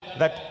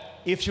that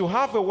if you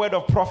have a word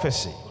of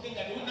prophecy,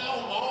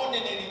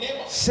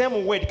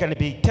 same word can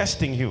be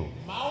testing you.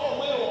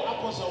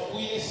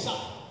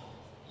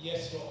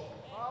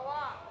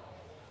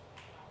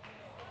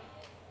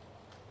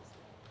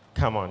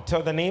 Come on,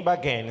 tell the neighbor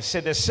again.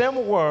 Say the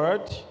same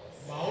word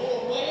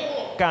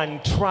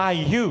can try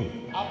you.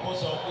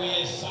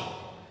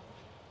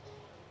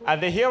 Are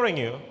they hearing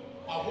you?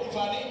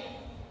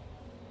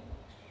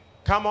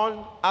 Come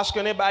on, ask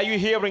your neighbor, are you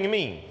hearing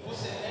me?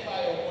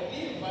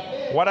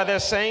 What are they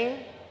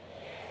saying?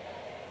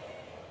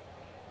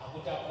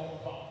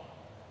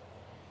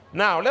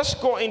 Now, let's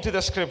go into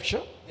the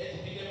scripture.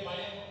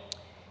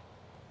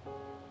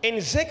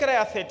 In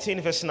Zechariah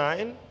 13, verse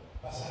 9,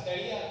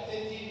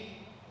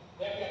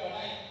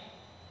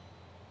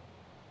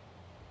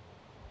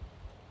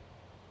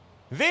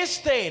 this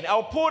stain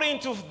I'll put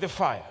into the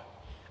fire.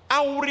 I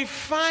will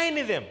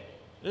refine them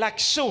like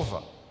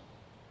silver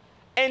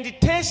and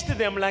test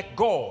them like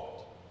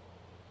gold.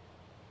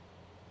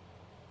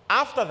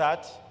 After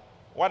that,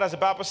 what does the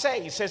Bible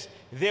say? It says,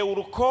 they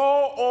will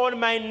call on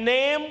my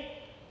name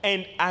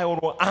and I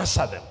will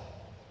answer them.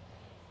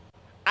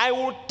 I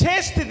will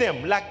test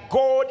them like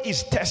gold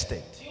is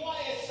tested.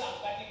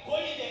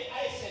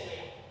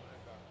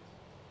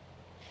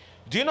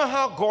 Do you know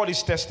how God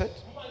is tested?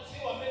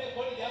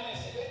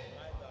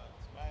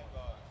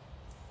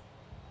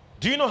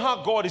 Do you know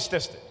how God is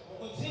tested?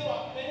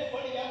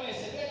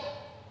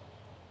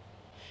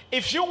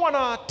 If you want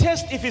to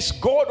test if it's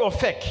God or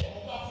fake,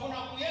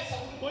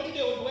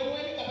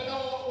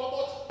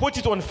 put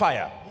it on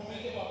fire.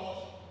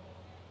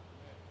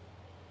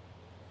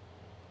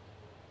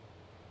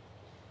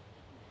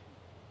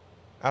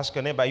 Ask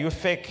your neighbor, are you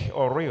fake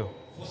or real?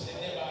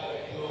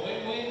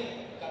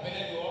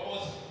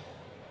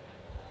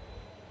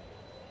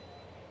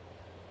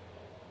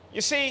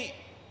 You see,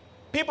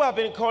 people have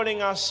been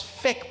calling us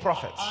fake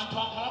prophets.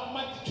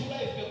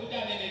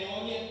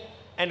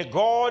 And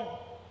God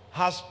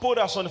has put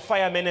us on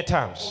fire many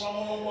times.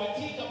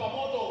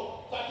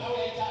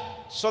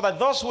 So that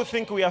those who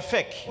think we are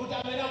fake,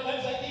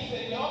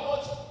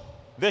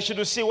 they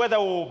should see whether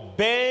we'll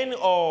burn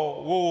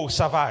or we'll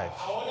survive.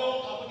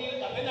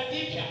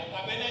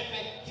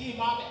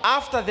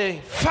 After the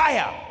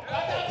fire,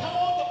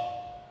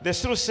 they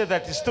still say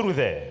that it's through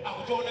there.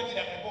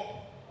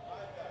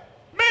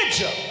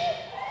 Major,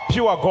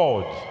 pure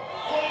gold.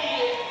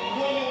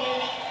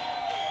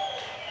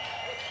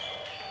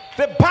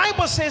 The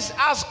Bible says,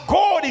 as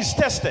God is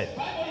tested.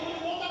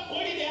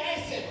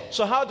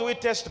 So how do we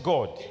test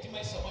God?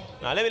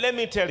 Now let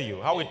me tell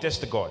you how we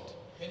test God.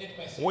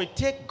 We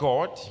take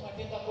God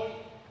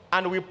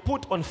and we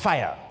put on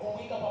fire.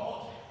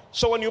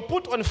 So when you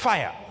put on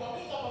fire,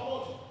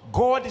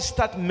 God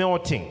starts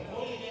melting.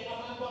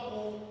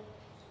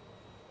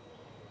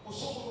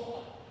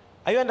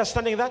 Are you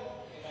understanding that?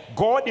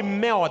 God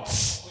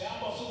melts.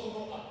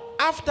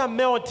 After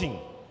melting,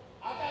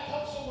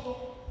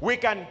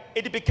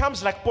 it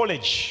becomes like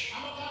polish.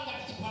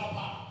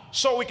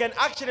 So we can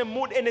actually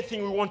mold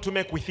anything we want to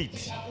make with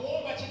it.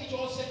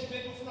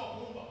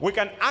 We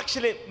can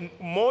actually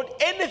mold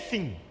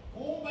anything.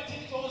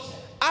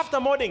 After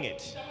molding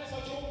it,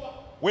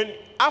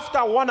 after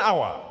 1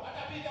 hour,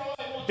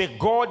 the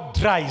God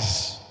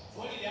dries.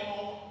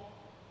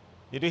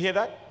 Did you hear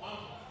that?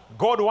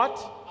 God what?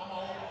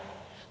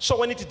 So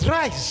when it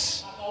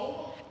dries,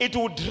 it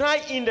will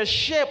dry in the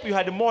shape you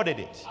had molded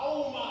it.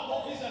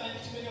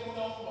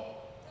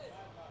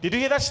 Did you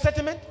hear that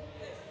statement?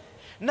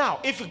 Now,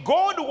 if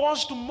God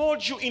wants to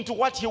mold you into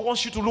what He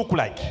wants you to look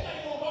like,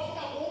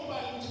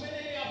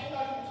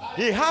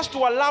 He has to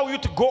allow you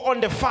to go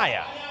on the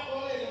fire.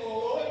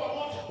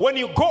 When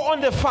you go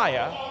on the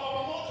fire,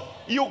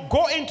 you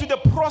go into the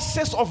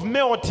process of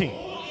melting.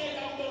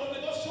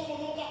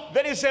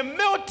 There is a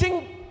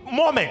melting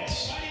moment.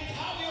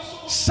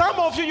 Some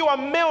of you are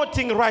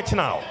melting right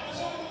now.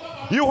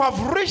 You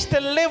have reached a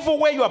level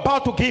where you're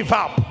about to give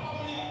up.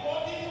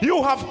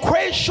 You have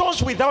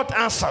questions without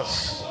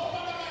answers.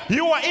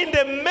 You are in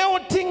the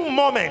melting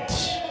moment.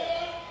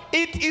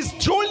 It is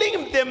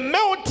during the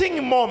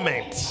melting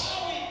moment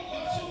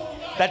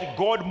that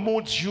God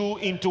molds you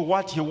into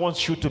what He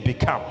wants you to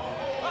become.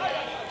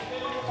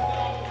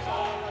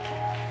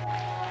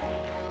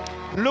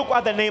 Look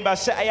at the neighbor,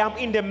 say, I am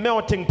in the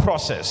melting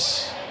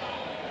process.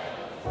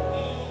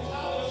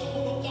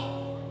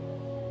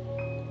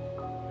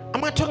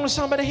 Am I talking to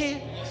somebody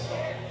here?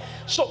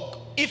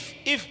 So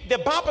if the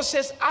Bible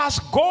says, as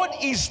God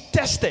is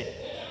tested,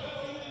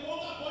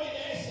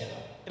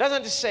 it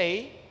doesn't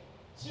say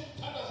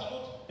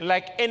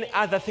like any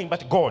other thing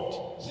but God.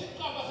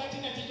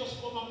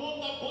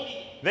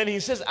 Then He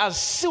says,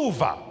 as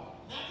silver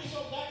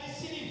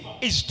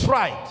is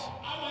tried.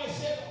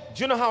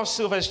 Do you know how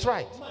silver is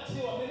tried?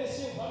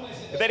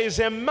 There is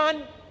a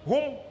man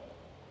whom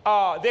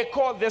they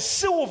call the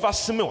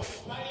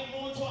silversmith.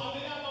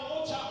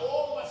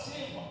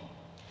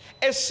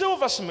 A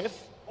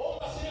silversmith,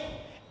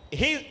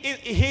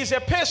 he's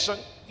a person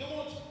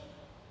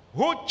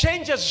who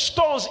changes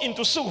stones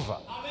into silver.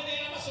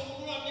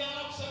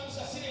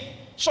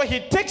 So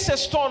he takes a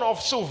stone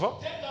of silver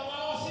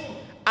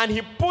and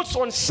he puts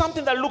on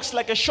something that looks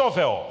like a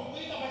shovel.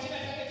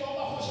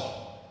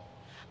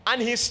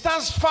 And he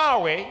stands far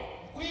away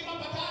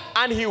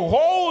and he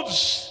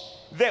holds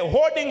the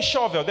holding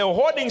shovel, the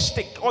holding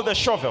stick or the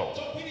shovel.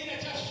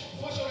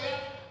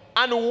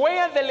 And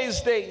where there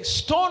is the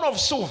stone of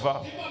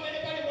silver,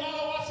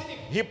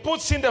 he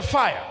puts in the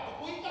fire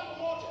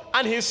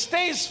and he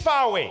stays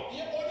far away.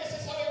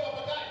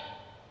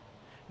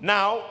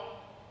 Now,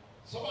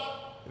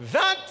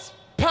 that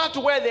part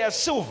where there's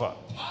silver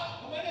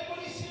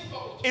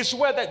is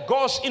where that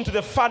goes into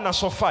the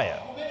furnace of fire.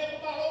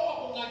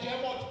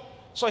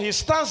 So he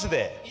stands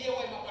there.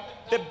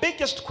 The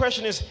biggest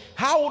question is,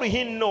 how would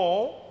he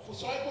know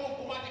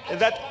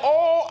that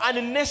all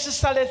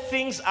unnecessary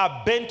things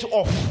are burnt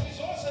off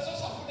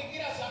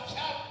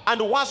and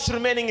what's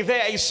remaining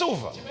there is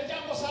silver?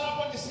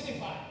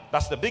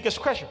 That's the biggest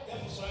question.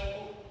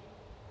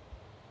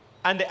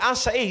 And the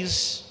answer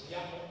is,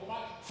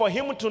 for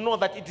him to know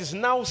that it is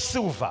now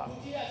silver,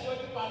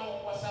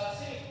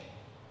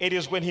 it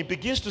is when he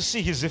begins to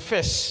see his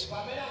face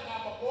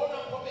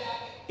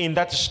in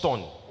that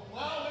stone.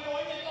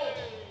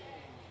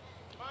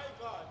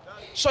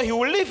 So he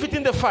will leave it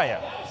in the fire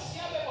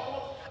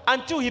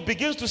until he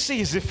begins to see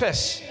his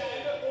face.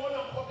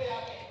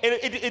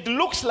 It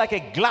looks like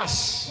a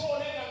glass.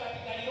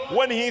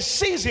 When he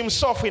sees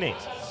himself in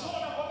it,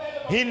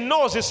 he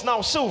knows it's now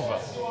silver.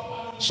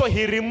 So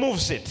he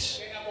removes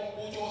it.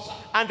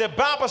 And the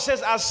Bible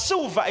says, as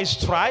silver is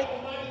tried,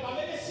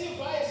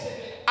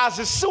 as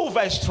the silver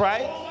is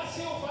tried,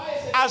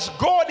 as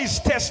gold is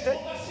tested,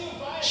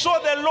 so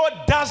the Lord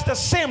does the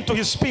same to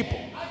his people.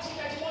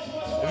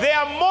 There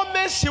are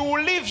moments he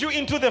will leave you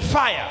into the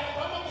fire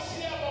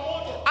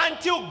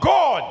until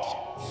God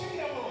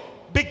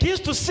begins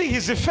to see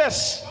his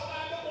face,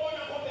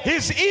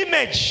 his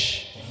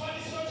image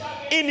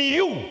in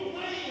you.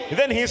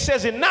 Then he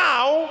says,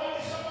 now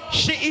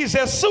she is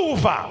a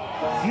silver.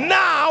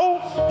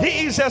 Now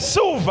he is a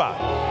silver.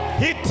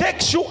 He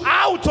takes you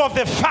out of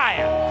the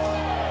fire.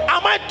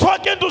 Am I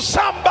talking to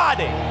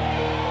somebody?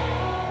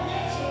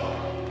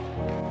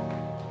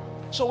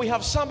 So we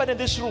have somebody in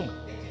this room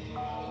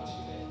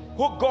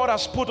who God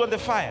has put on the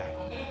fire.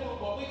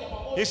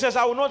 He says,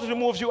 I will not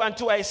remove you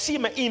until I see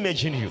my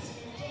image in you.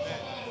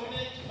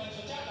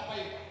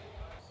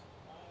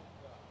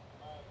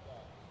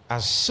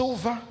 As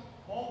silver.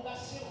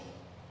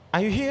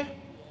 Are you here?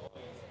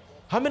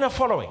 How many are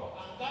following?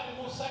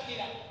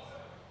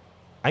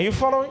 Are you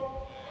following?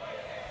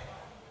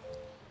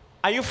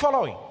 Are you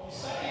following?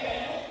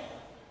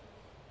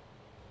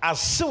 As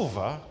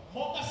silver.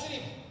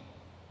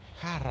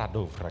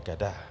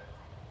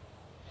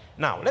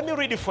 Now, let me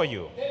read it for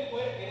you.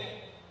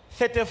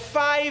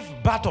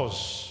 35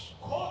 battles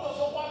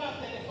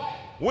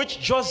which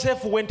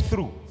Joseph went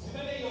through.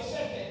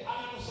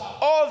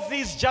 All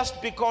these just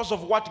because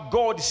of what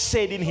God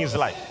said in his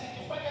life.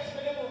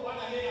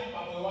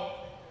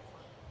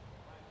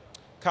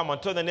 Come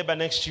on, tell the neighbor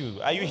next to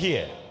you. Are you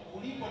here?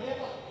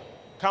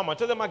 Come on,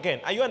 tell them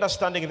again. Are you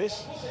understanding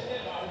this?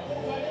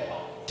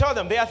 Tell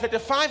them there are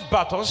 35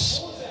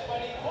 battles,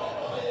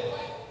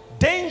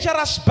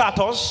 dangerous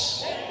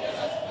battles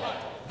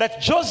that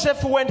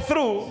Joseph went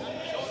through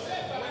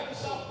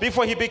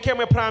before he became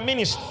a prime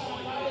minister.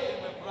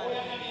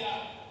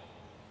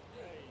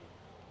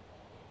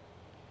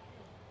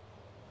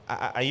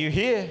 Are you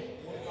here?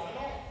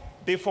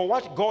 Before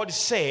what God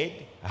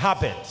said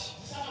happened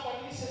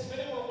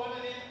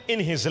in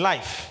his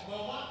life,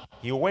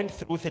 he went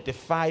through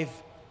 35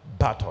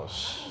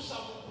 battles.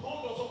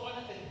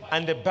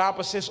 And the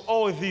Bible says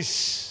all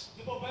this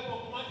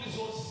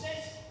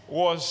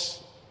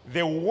was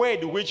the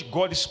word which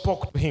God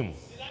spoke to him,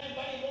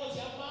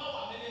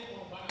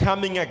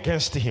 coming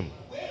against him,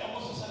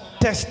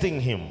 testing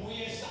him,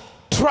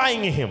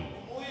 trying him.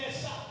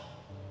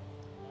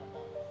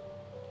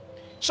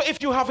 So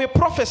if you have a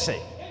prophecy,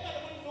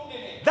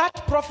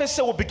 that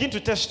prophecy will begin to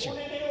test you.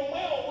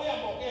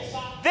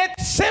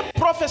 That same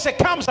prophecy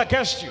comes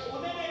against you.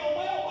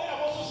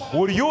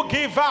 Will you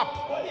give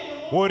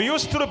up? Will you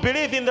still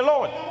believe in the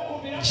Lord?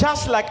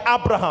 Just like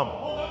Abraham.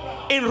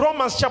 In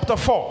Romans chapter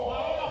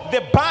 4,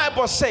 the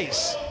Bible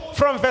says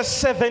from verse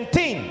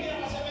 17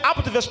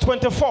 up to verse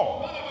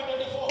 24,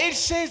 it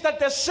says that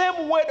the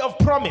same word of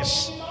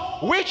promise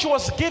which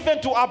was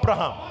given to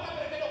Abraham,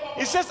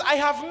 it says, I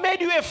have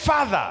made you a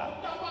father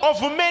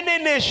of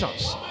many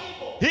nations.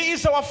 He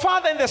is our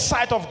father in the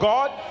sight of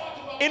God,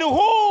 in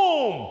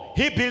whom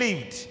he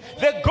believed,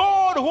 the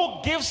God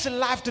who gives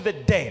life to the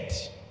dead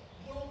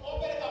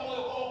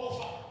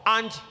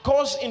and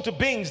calls into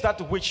beings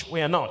that which we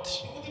are not.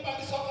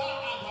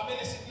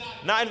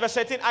 Now in verse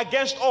 18,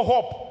 against all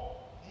hope.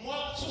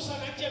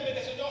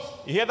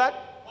 You hear that?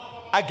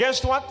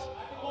 Against what?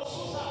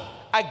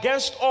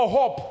 Against all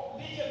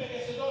hope.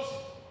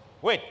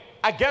 Wait,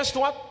 against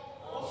what?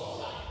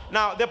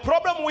 Now the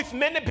problem with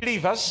many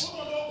believers,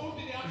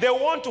 they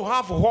want to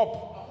have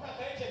hope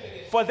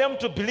for them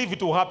to believe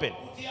it will happen.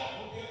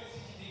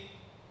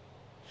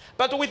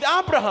 But with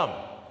Abraham,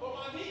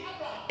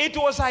 It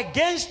was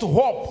against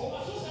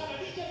hope.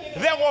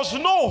 There was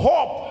no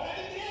hope,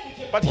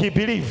 but he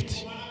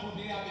believed.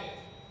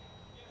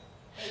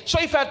 So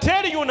if I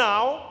tell you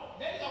now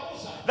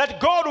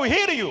that God will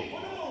heal you,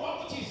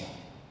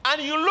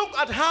 and you look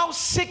at how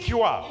sick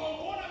you are,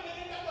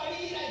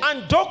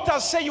 and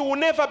doctors say you will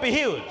never be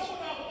healed,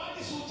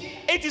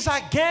 it is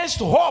against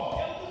hope.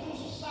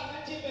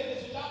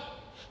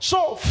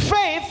 So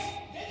faith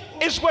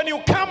is when you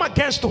come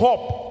against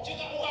hope.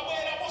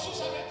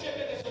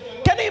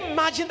 Can you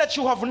imagine that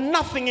you have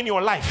nothing in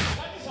your life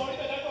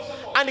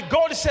and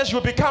God says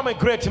you become a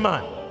great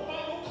man?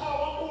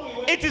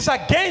 It is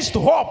against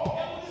hope.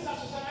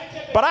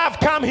 But I've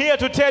come here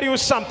to tell you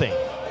something.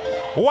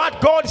 What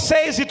God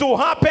says it will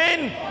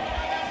happen,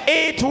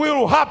 it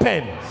will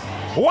happen.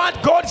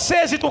 What God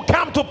says it will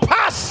come to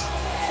pass,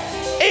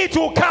 it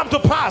will come to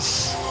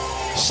pass.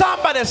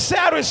 Somebody say,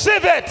 I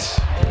receive it.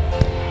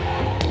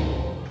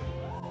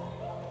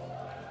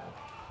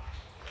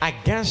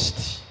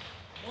 Against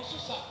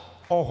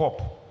all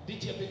hope.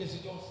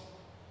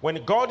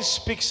 When God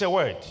speaks a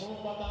word,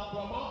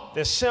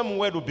 the same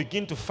word will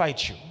begin to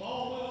fight you,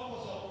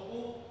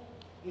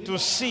 to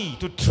see,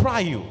 to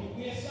try you.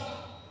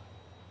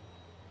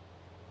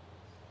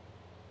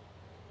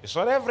 It's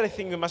not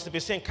everything you must be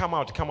saying, come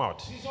out, come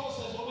out.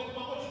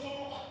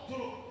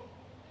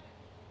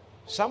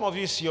 Some of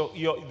you,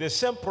 the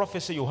same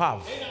prophecy you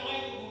have.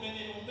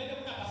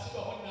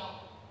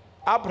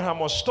 Abraham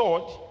was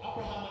told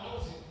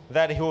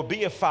that he will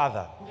be a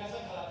father.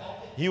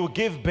 He will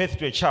give birth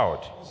to a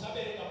child.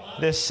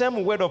 The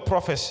same word of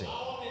prophecy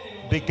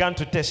began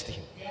to test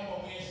him.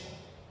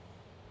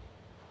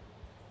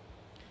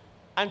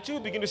 Until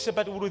you begin to say,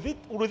 but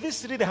will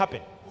this really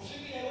happen?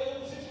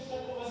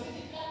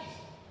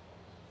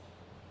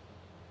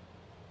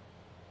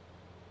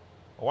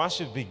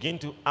 Once you begin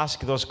to ask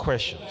those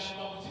questions,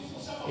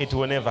 it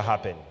will never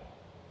happen.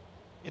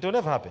 It will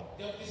never happen.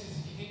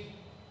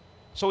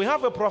 So we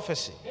have a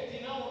prophecy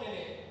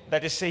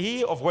that is a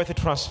year of wealth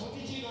transfer.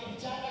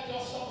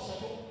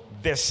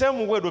 The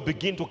same word will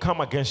begin to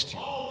come against you,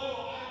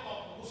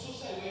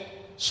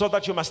 so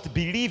that you must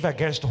believe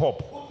against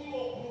hope.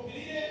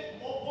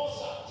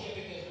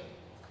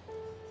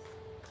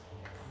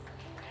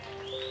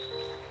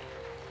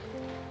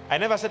 I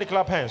never said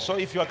clap hands, so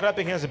if you are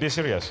clapping hands, be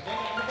serious.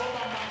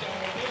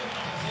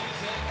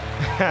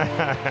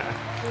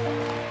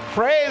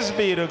 Praise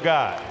be to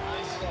God.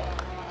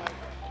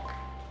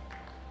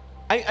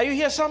 Are you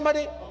here,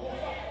 somebody?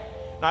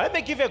 Now let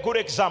me give you a good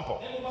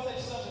example.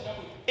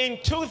 In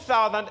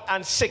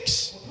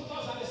 2006,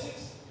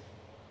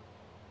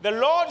 the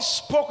Lord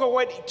spoke a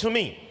word to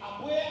me.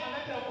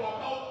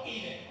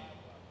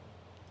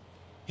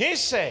 He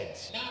said,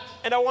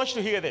 and I want you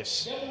to hear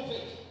this.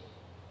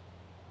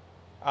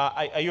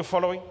 Are you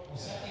following?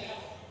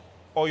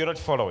 Or you're not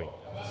following?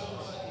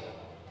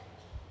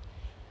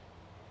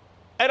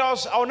 And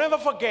I'll never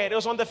forget, it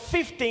was on the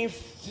 15th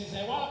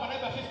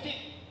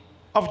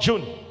of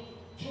June.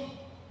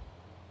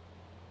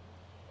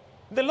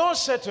 The Lord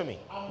said to me,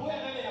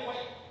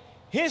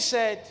 He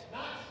said,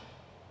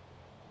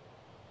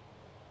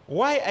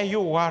 why are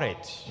you worried?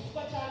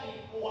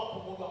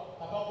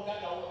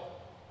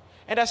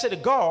 And I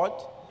said, God,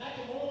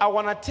 I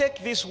want to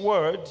take this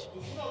word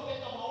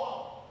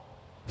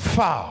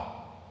far,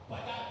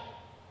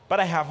 but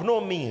I have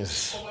no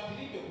means.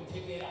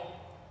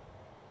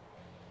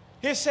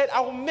 He said, I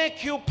will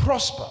make you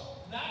prosper.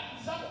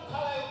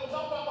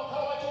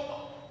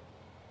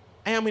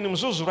 I am in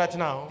Mzuzu right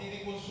now.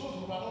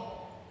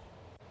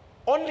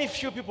 Only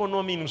few people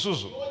know me in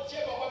Mzuzu.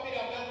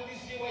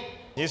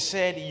 He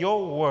said,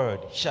 your word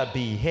shall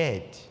be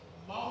heard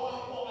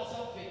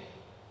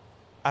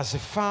as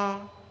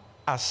far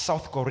as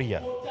South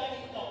Korea.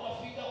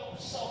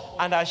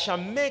 And I shall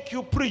make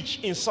you preach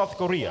in South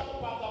Korea.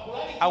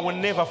 I will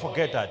never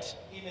forget that.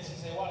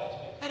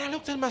 And I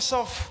looked at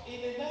myself.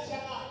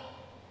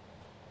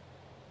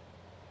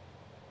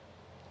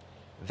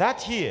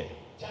 That year,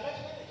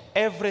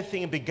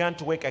 everything began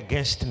to work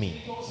against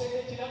me.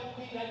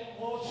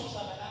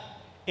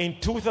 In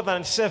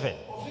 2007,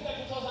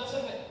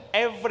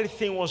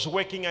 everything was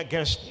working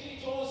against me.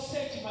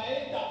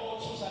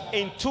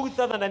 In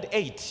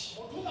 2008,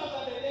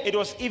 it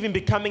was even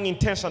becoming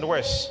intense and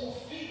worse.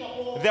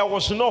 There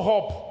was no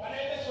hope.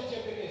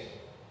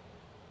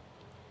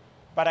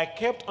 But I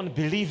kept on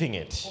believing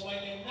it.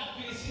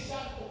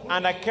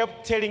 And I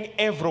kept telling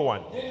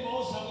everyone.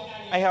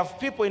 I have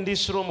people in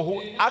this room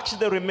who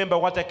actually remember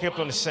what I kept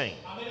on saying.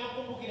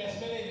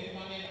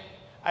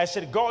 I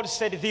said, God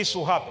said this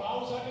will happen.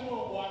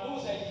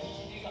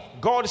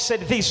 God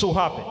said this will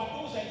happen.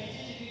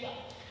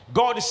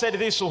 God said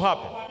this will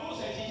happen.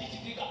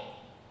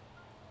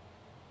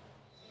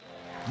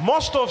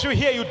 Most of you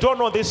here, you don't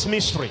know this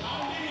mystery.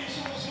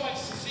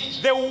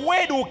 The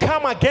word will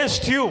come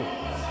against you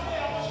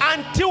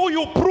until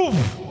you prove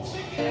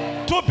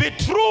to be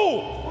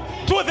true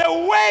to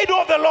the word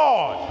of the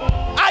Lord.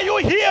 Are you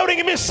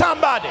hearing me,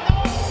 somebody?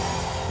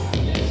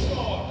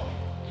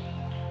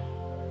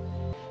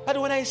 But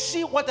when I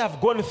see what I've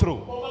gone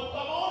through,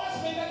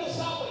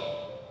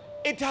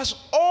 It has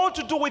all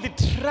to do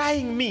with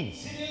trying me.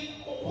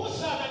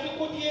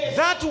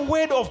 That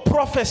word of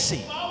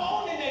prophecy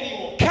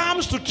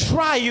comes to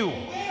try you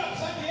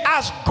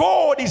as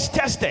gold is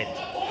tested,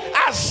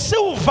 as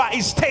silver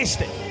is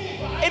tasted.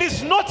 It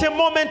is not a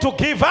moment to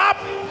give up.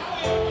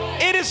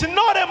 It is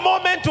not a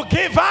moment to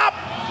give up.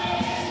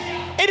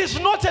 It is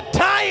not a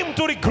time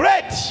to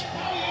regret.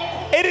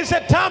 It is a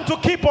time to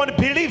keep on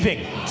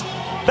believing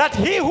that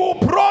he who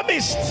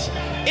promised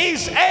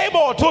is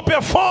able to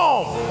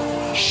perform.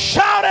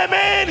 Shout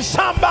amen,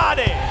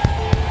 somebody.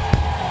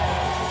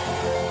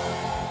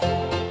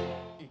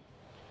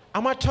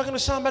 Am I talking to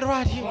somebody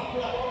right here?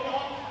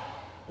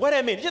 What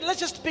I mean,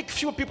 let's just pick a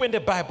few people in the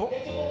Bible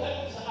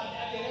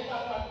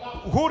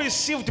who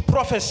received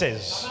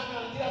prophecies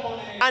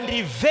and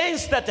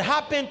events that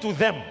happened to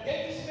them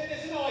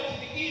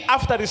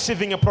after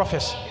receiving a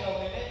prophecy.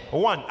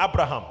 1,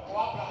 Abraham.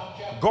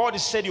 God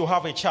said you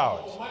have a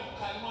child.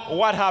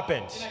 What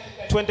happened?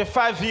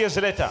 25 years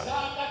later,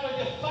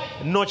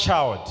 no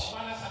child.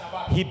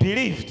 He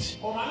believed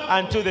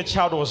until the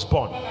child was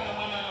born.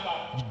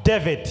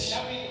 David.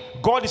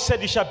 God said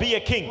he shall be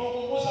a king.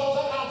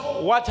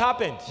 What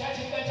happened?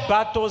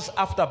 Battles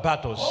after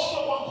battles.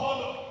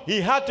 He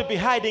had to be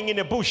hiding in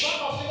a bush.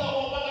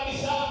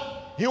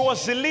 He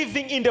was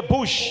living in the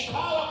bush.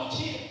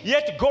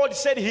 Yet God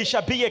said he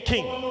shall be a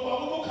king.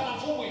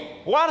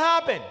 What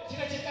happened?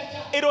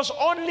 It was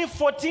only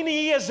 14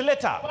 years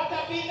later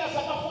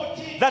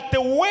that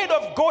the word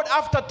of God,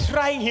 after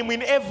trying him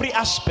in every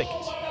aspect,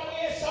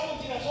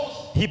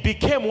 he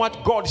became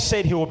what God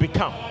said he would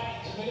become.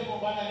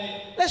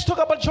 Let's talk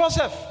about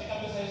Joseph.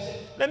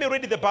 Let me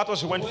read the battles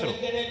he went through.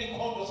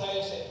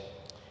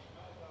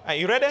 Are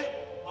you ready?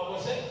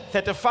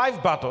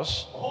 35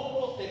 battles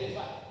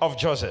of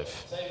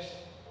Joseph.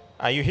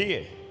 Are you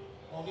here?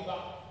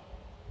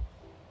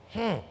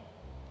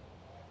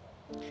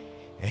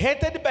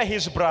 Hated by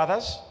his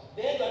brothers.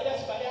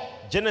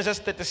 Genesis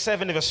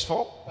 37 verse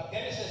 4.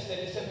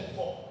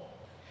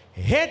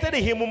 Hated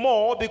him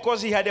more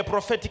because he had a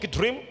prophetic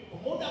dream.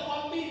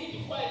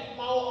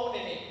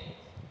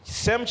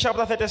 Same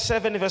chapter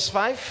 37 verse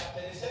 5.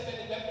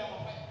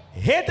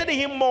 Hated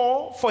him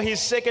more for his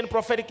second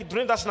prophetic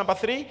dream. That's number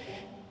 3.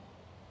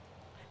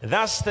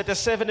 That's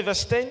 37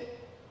 verse 10.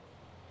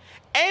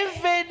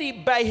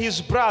 Envied by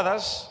his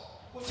brothers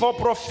for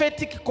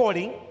prophetic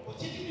calling.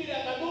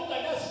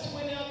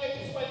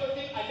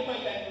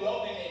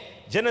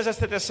 Genesis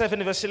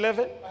 37 verse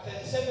 11.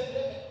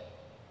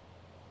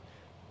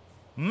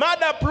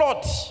 Murder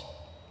plot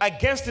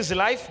against his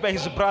life by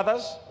his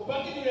brothers.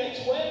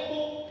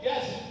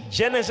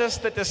 Genesis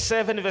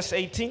 37 verse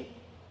 18.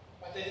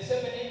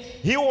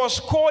 He was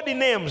called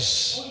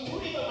names.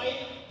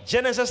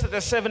 Genesis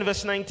 37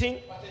 verse 19.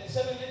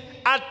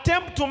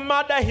 Attempt to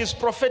murder his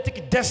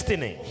prophetic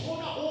destiny.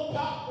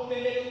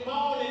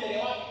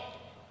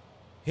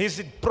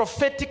 His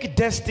prophetic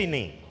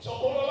destiny.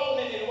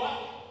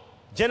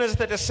 Genesis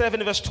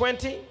 37 verse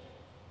 20.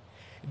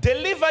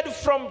 Delivered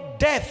from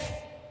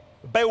death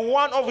by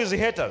one of his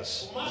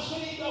haters.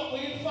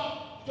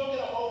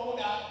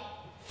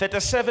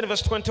 37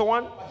 verse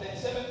 21.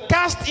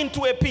 Cast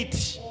into a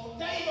pit.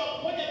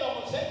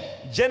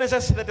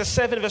 Genesis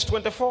 37 verse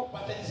 24.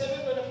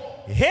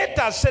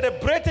 Haters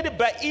celebrated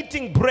by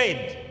eating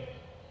bread.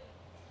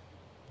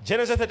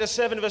 Genesis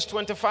 37 verse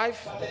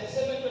 25.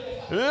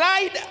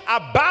 Lied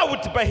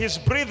about by his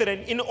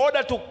brethren in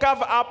order to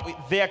cover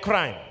up their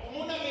crime.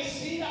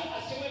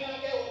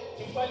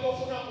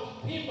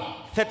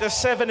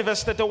 37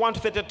 verse 31 to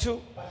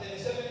 32.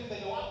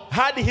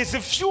 Had his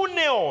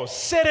funeral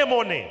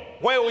ceremony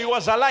while he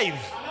was alive.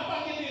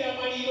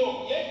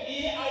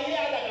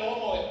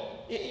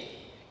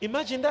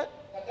 Imagine that.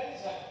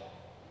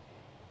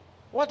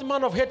 What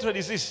man of hatred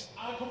is this?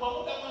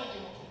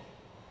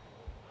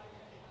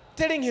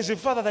 Telling his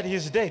father that he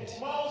is dead.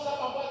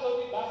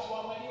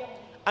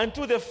 And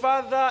to the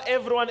father,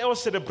 everyone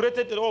else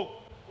celebrated,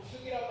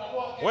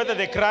 whether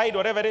they cried,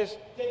 whatever it is,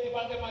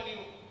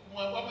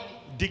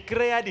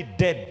 declared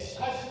dead.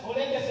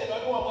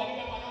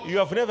 You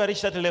have never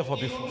reached that level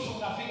before.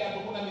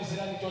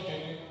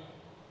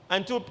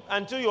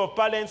 Until your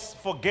parents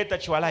forget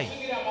that you are alive.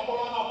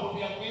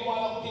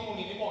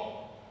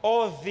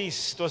 All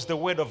this was the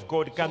word of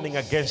God coming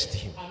against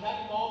him,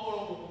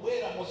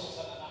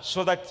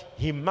 so that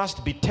he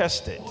must be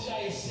tested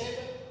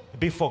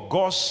before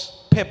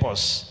God's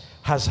purpose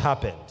has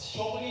happened.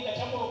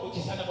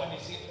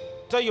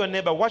 Tell your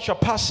neighbor what you're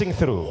passing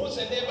through.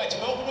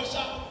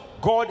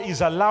 God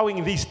is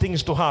allowing these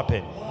things to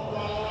happen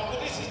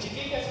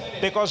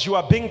because you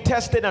are being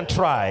tested and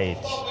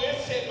tried.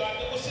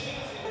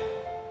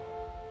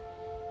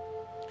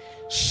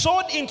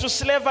 Sold into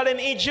slavery in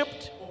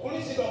Egypt.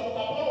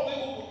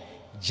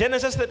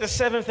 Genesis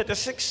 37,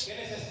 36.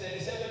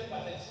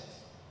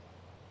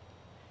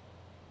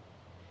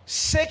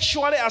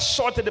 Sexually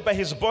assaulted by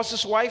his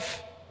boss's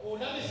wife.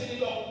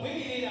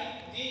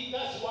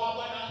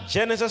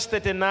 Genesis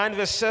 39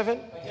 verse 7.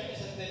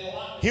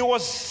 He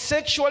was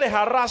sexually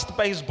harassed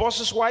by his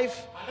boss's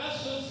wife.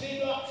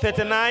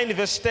 39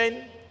 verse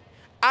 10.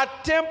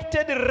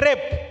 attempted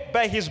rape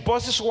by his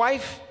boss's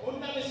wife.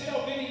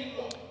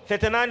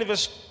 39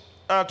 verse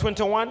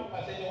 21.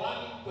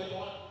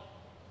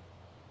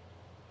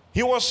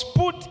 He was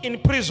put in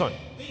prison.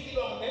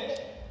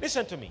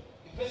 Listen to me.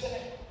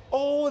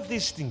 All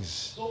these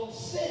things.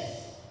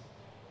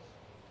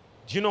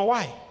 Do you know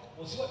why?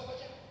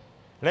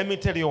 Let me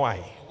tell you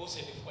why.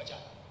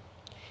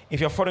 If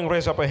you're following,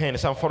 raise up your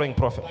hands. I'm following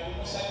prophet.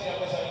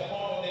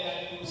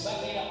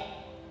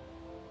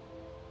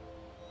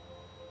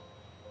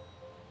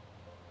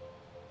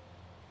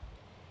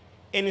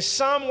 In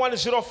Psalm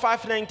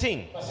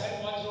 105:19,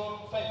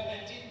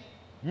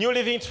 New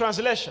Living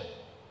Translation.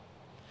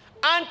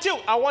 Until,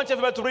 I want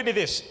everybody to read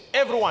this.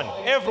 Everyone,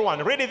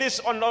 read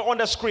this on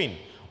the screen.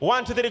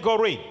 1, 2, 3, go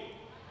read.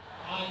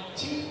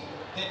 Until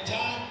the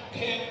time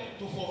came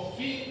to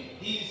fulfill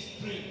his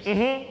dreams.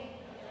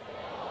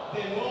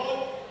 The Lord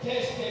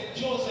tested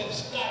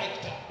Joseph's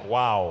character.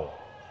 Wow.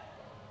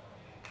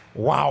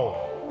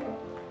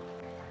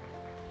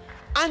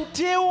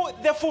 Until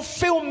the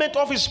fulfillment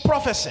of his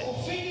prophecy,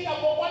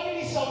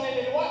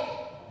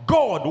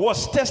 God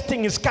was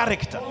testing his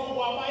character.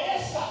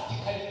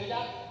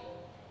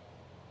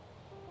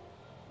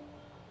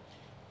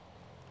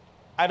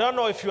 I don't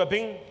know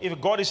if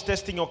God is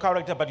testing your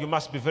character, but you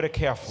must be very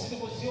careful.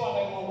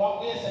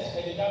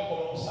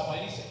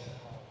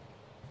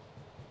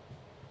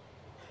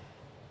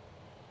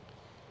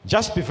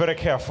 Just be very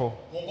careful.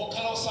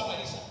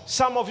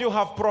 Some of you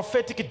have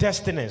prophetic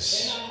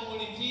destinies.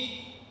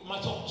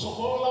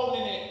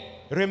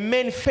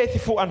 Remain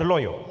faithful and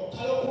loyal.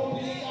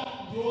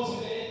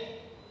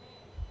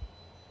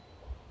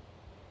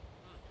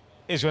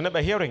 Is your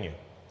neighbor hearing you?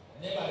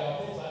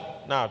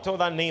 Now, tell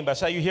that neighbor,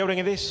 say, are you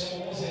hearing this?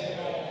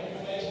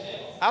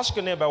 Ask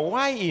your neighbor,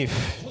 why if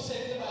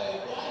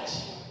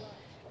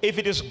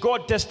it is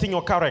God testing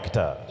your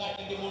character?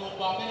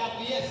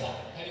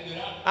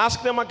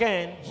 Ask them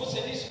again.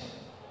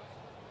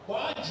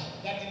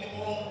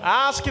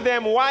 Ask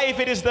them, why if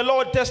it is the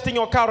Lord testing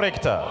your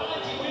character?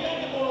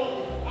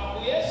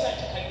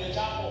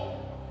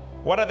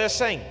 What are they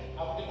saying?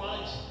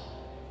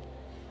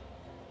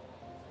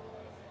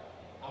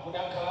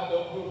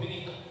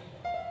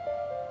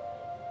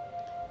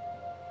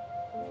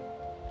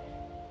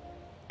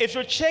 If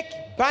you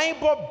check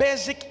Bible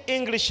Basic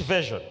English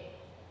Version,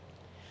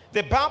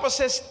 the Bible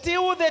says,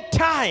 till the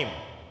time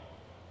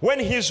when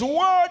his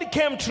word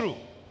came true.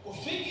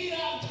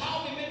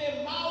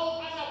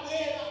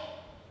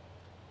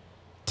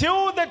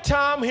 Till the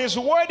time his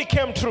word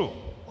came true.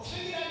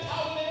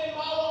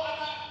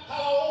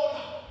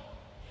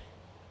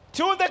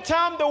 Till the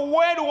time the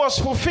word was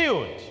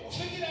fulfilled.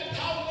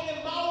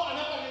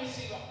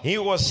 He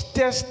was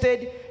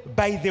tested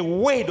by the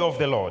word of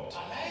the Lord.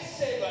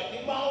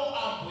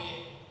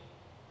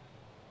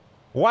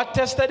 What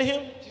tested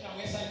him?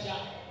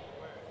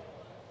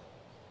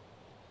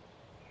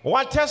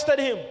 What tested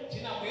him?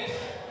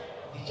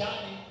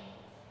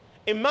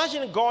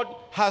 Imagine God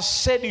has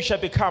said you shall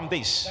become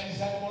this.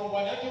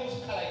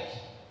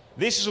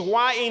 This is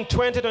why in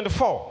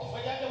 2024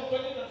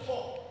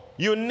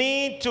 you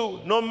need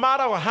to, no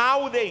matter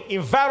how the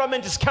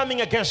environment is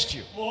coming against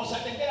you,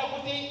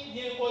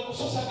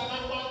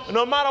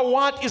 no matter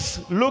what is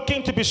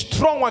looking to be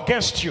strong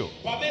against you,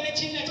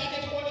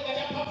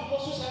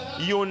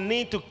 you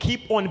need to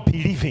keep on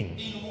believing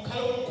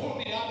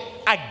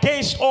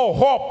against all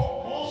hope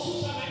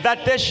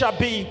that there shall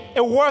be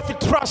a worthy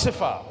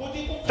transfer,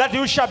 that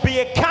you shall be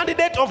a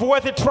candidate of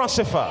worthy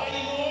transfer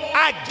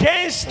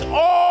against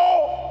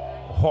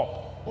all hope.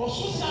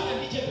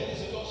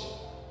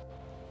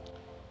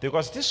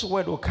 Because this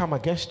word will come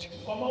against you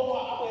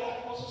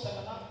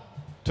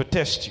to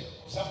test you.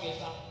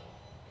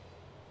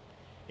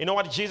 You know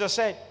what Jesus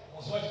said?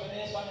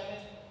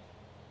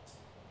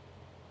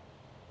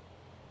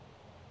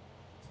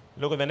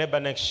 Look at the neighbor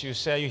next to you.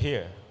 Say, are you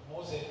here?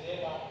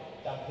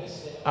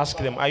 Ask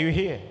them, are you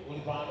here?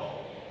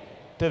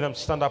 Tell them,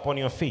 stand up on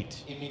your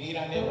feet.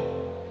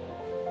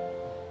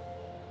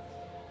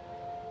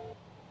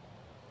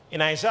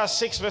 In Isaiah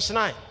 6 verse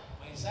 9,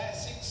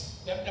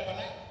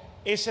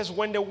 it says,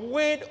 when the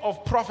word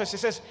of prophecy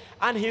says,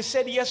 and he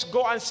said, yes,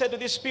 go and say to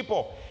these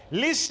people,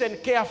 listen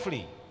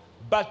carefully,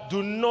 but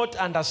do not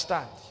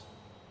understand.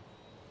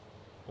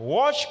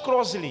 Watch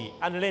closely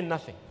and learn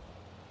nothing.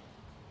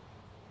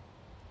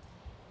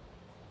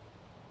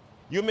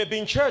 You may be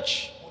in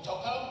church.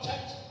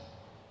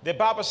 The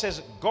Bible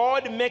says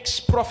God makes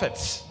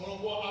prophets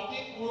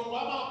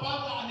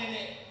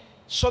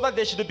so that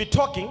they should be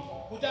talking,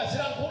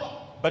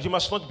 but you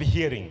must not be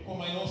hearing.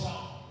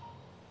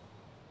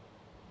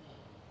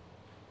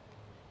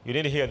 You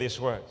need to hear these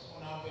words.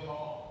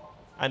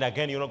 And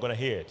again, you're not going to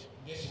hear it.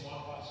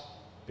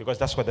 Because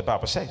that's what the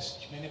Bible says.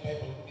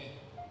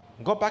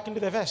 Go back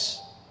into the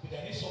verse.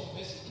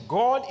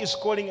 God is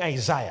calling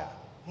Isaiah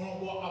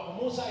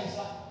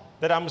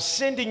that I'm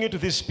sending you to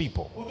these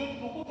people.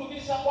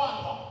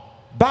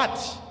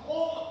 But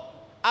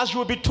as you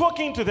will be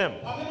talking to them,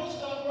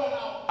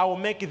 I will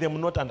make them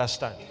not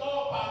understand.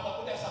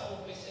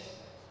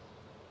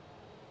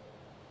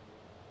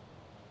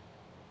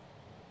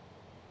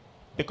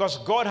 Because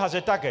God has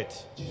a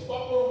target.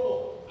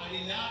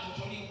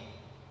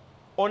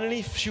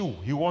 Only few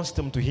He wants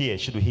them to hear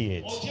should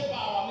hear it.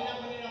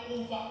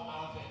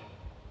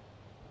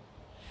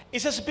 He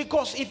says,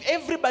 because if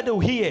everybody will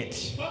hear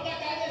it.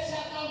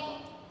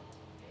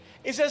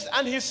 He says,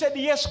 and He said,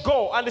 yes,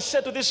 go. And He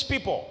said to these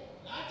people,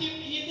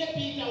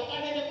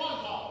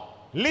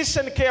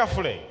 listen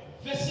carefully,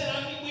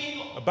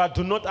 but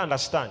do not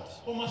understand.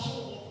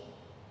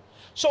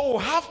 So we'll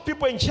have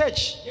people in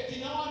church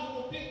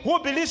who will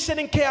be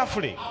listening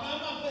carefully,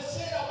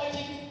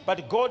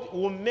 but God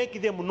will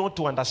make them not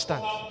to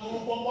understand.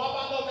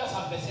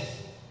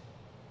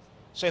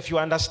 So if you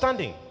are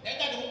understanding,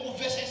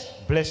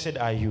 blessed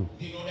are you.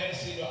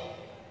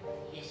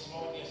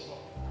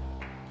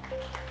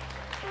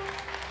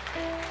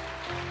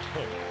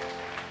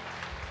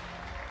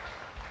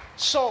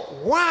 So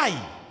why?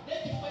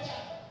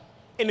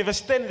 In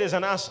verse 10 there's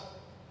an answer.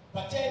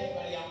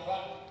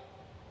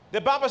 The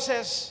Bible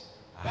says,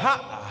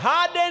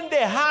 harden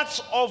the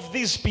hearts of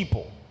these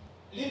people.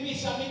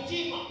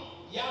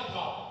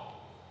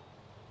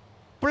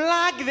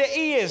 Plug the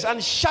ears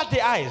and shut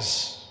the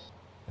eyes.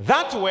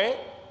 That way,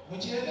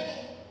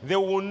 they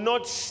will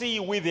not see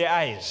with their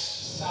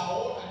eyes,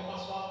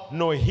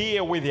 nor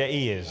hear with their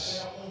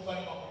ears,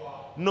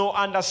 nor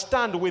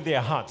understand with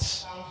their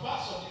hearts,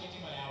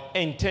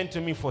 and turn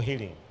to me for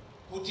healing.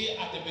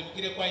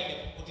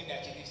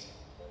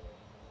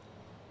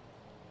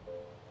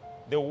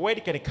 The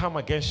word can come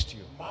against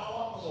you.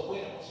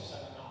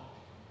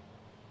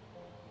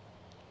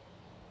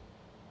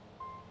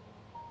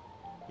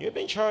 You've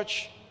been in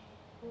church.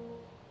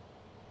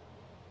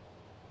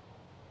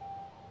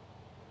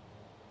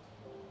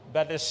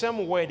 But the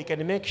same word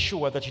can make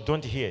sure that you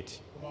don't hear it.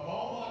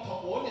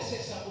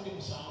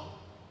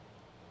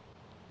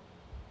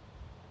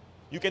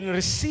 You can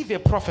receive a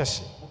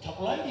prophecy.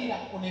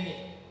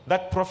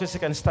 That prophecy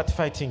can start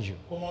fighting you.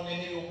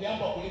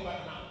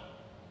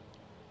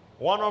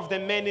 One of the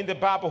men in the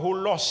Bible who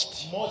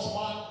lost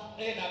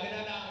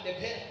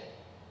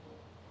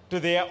to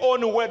their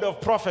own word of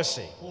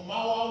prophecy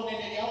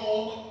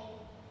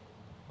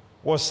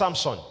was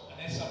Samson.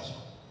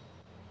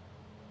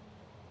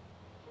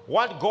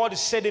 What God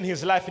said in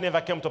his life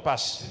never came to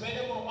pass.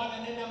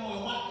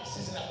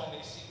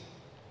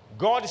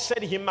 God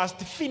said he must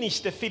finish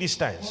the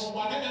Philistines,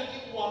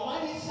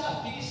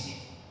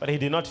 but he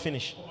did not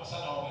finish.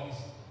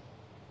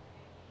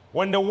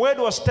 When the word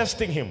was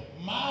testing him,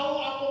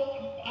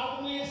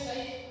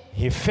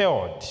 he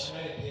failed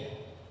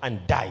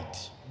and died.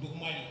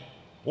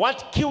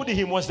 What killed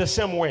him was the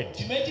same word,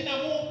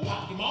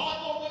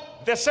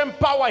 the same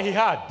power he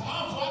had.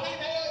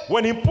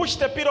 When he pushed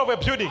the pit of a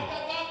building,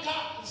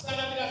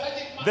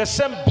 the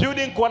same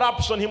building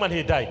collapsed on him and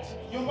he died.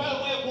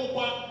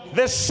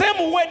 The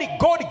same word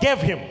God gave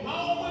him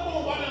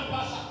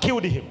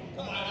killed him.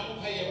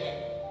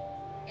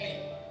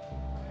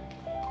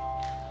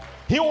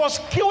 He was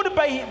killed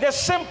by the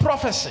same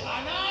prophecy.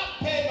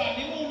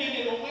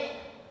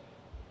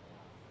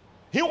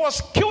 He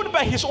was killed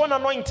by his own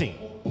anointing.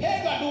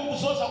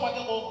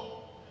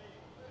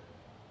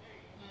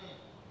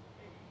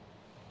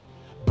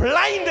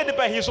 Blinded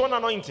by his own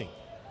anointing.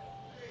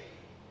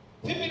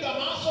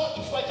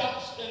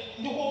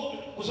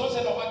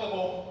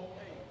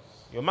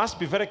 You must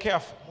be very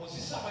careful.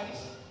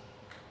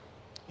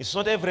 It's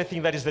not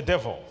everything that is the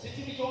devil.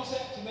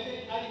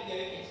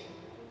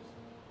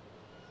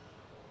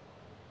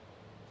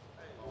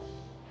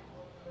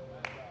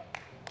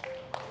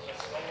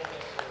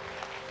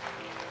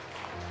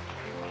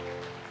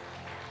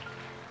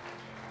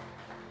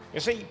 You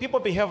see, people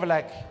behave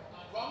like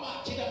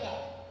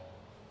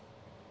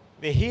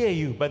they hear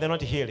you, but they're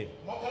not hearing.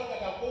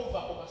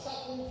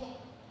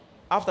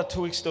 After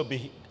 2 weeks, they'll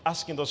be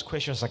asking those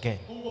questions again.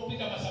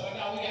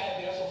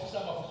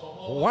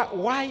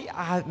 Why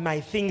are my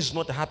things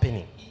not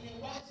happening?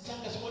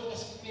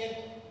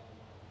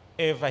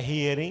 Ever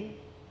hearing,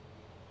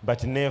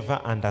 but never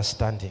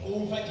understanding.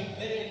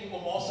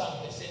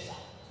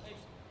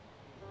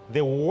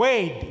 The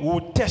word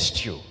will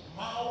test you.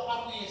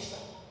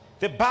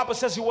 The Bible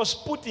says he was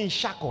put in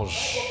shackles.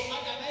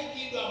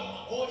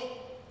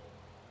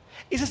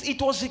 It says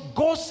it was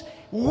God's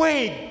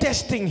word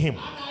testing him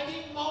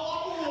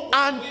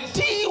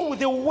until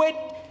the word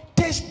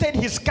tested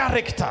his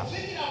character.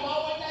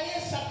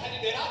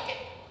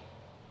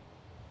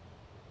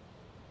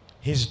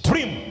 His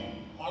dream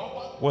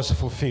was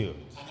fulfilled.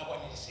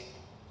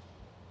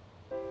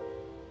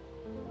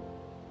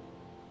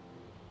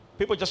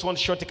 People just want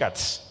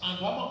shortcuts.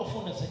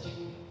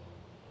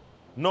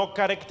 No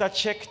character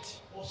checked.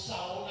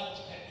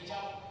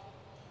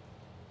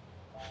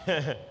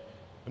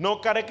 No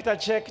character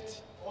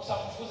checked.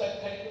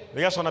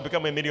 They just want to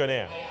become a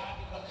millionaire.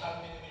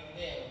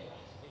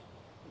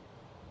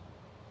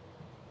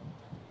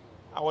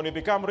 And when you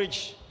become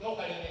rich,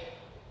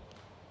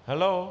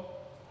 hello?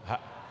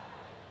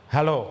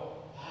 Hello?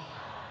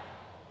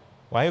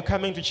 Why are you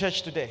coming to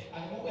church today?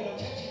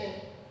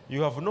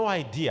 You have no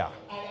idea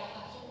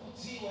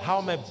how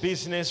my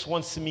business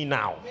wants me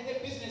now.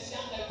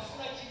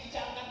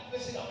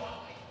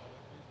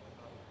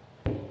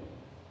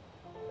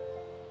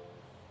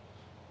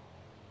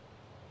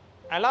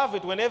 I love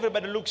it when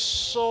everybody looks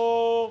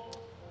so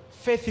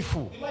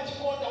faithful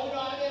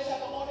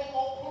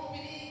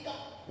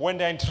when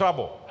they're in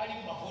trouble.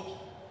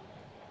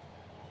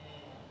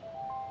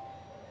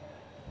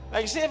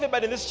 Like, see,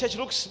 everybody in this church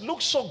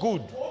looks so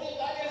good.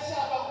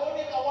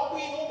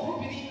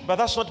 But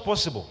that's not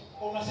possible.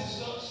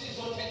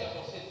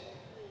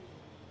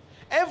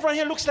 Everyone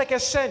here looks like a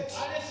saint.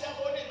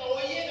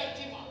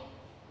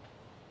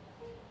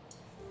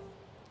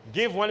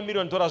 Give $1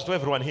 million to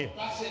everyone here.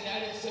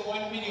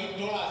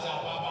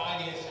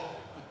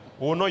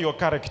 We'll know your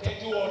character.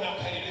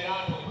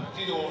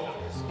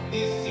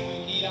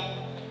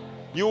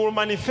 You will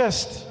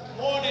manifest.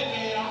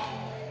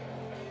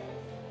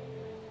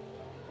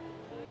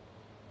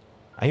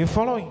 Are you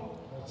following?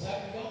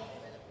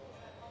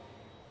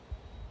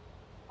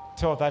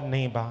 Tell that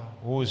neighbor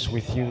who is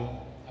with you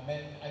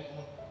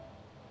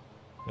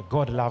that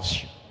God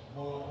loves you.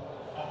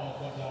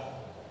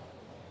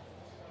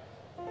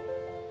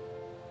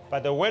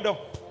 But the word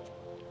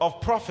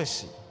of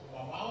prophecy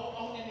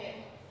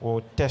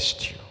will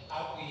test you.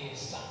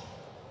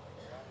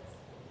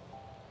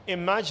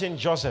 Imagine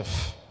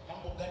Joseph.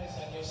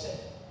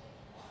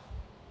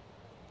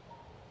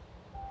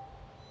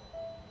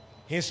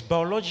 His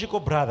biological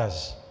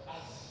brothers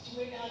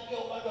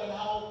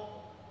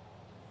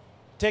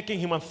taking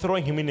him and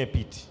throwing him in a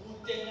pit.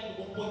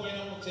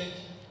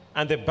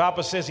 And the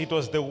Bible says it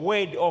was the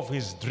word of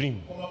his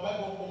dream.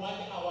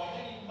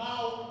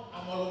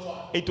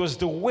 It was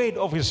the word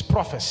of his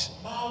prophecy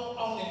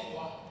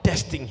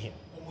testing him.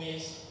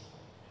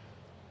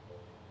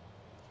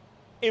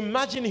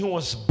 Imagine he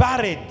was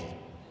buried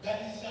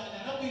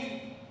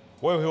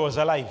while he was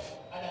alive.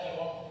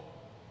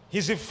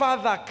 His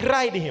father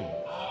cried him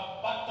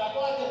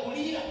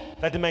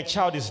that my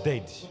child is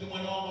dead.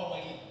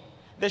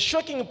 The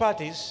shocking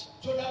part is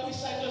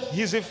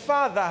his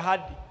father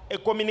had a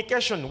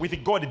communication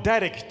with God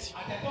direct.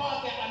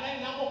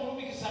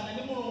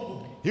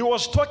 He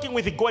was talking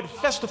with God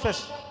face to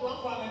face.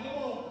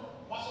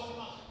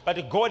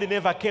 But God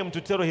never came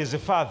to tell his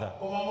father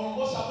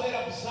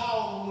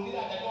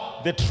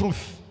the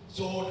truth.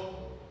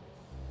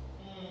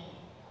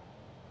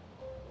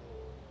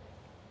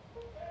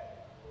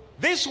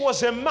 This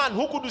was a man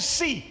who could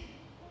see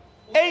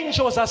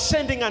angels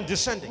ascending and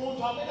descending.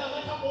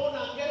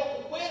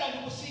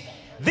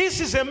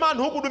 This is a man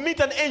who could meet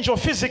an angel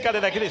physically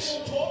like this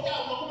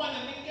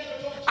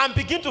and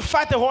begin to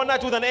fight the whole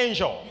night with an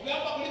angel.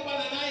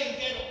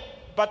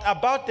 But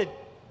about the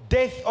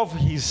death of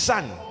his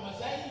son,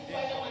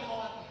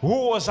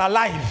 who was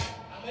alive,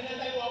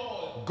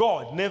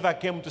 God never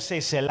came to say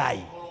it's a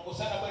lie.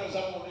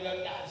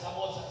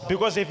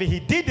 Because if he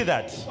did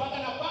that,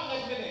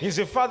 his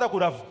father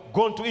could have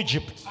gone to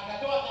Egypt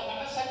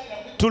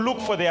to look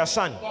for their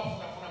son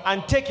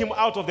and take him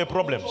out of the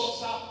problems.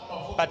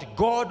 But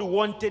God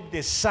wanted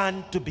the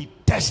son to be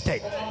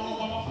tested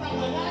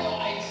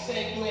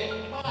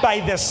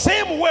by the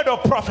same word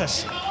of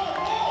prophecy.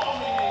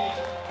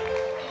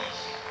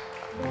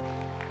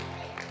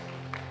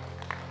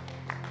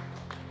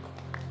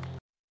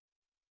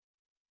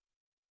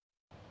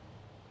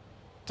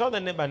 Tell the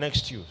neighbor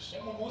next to you,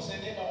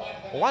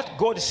 what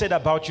God said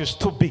about you is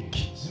too big.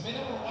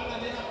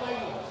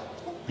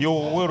 You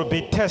will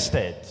be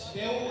tested.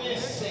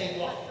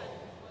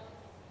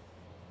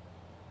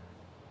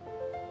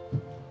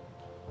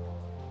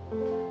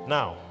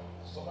 Now,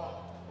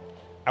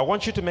 I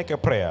want you to make a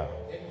prayer.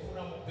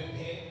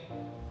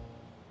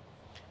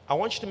 I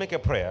want you to make a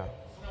prayer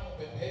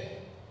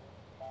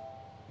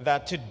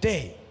that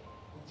today,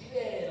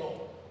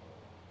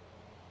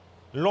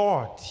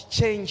 Lord,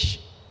 change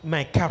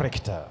my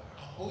character.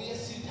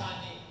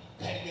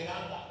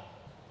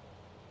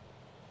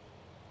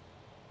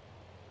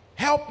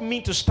 Help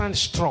me to stand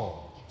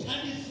strong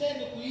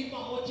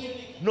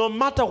no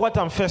matter what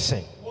I'm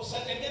facing.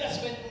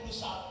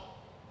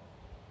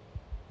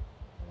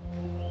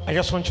 I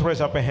just want you to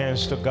raise up your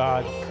hands to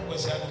God.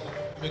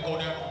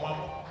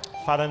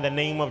 Father, in the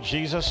name of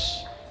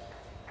Jesus,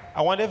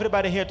 I want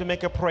everybody here to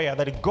make a prayer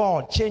that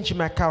God change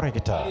my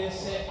character.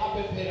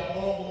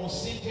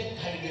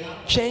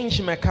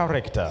 Change my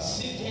character.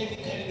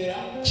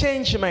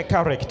 Change my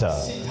character.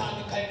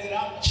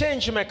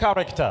 Change my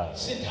character.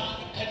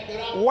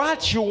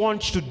 What you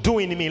want to do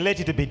in me, let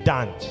it be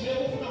done.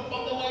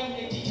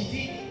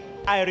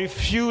 I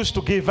refuse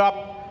to give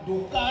up.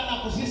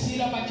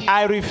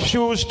 I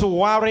refuse to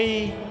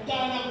worry.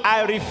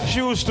 I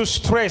refuse to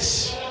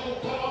stress.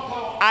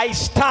 I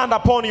stand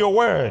upon your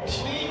word.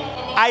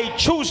 I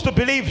choose to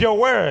believe your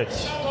word.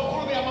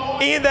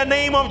 In the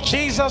name of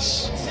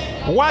Jesus,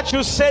 what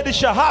you said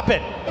shall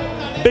happen.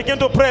 Begin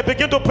to pray,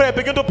 begin to pray,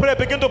 begin to pray,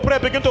 begin to pray,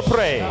 begin to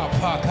pray.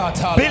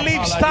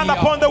 Believe, stand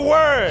upon the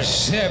word.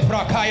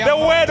 The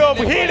word of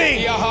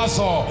healing.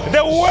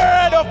 The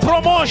word of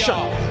promotion.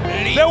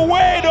 The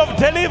word of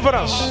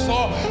deliverance.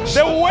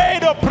 The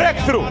word of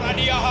breakthrough.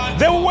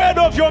 The word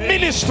of your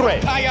ministry.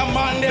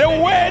 The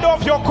word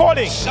of your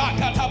calling.